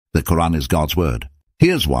The Qur'an is God's word.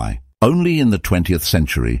 Here's why. Only in the 20th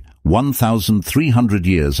century, 1,300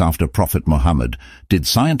 years after Prophet Muhammad, did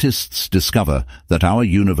scientists discover that our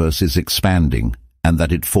universe is expanding and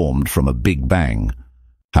that it formed from a Big Bang.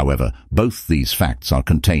 However, both these facts are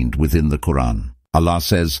contained within the Qur'an. Allah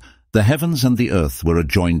says, "The heavens and the earth were a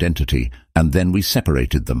joined entity, and then we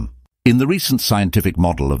separated them." In the recent scientific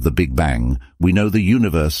model of the Big Bang, we know the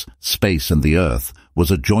universe, space and the earth was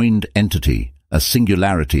a joined entity, a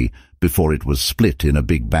singularity, before it was split in a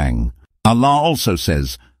Big Bang. Allah also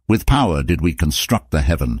says, "With power did we construct the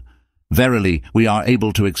heaven. Verily, we are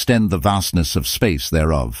able to extend the vastness of space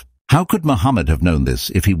thereof." How could Muhammad have known this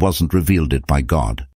if he wasn't revealed it by God?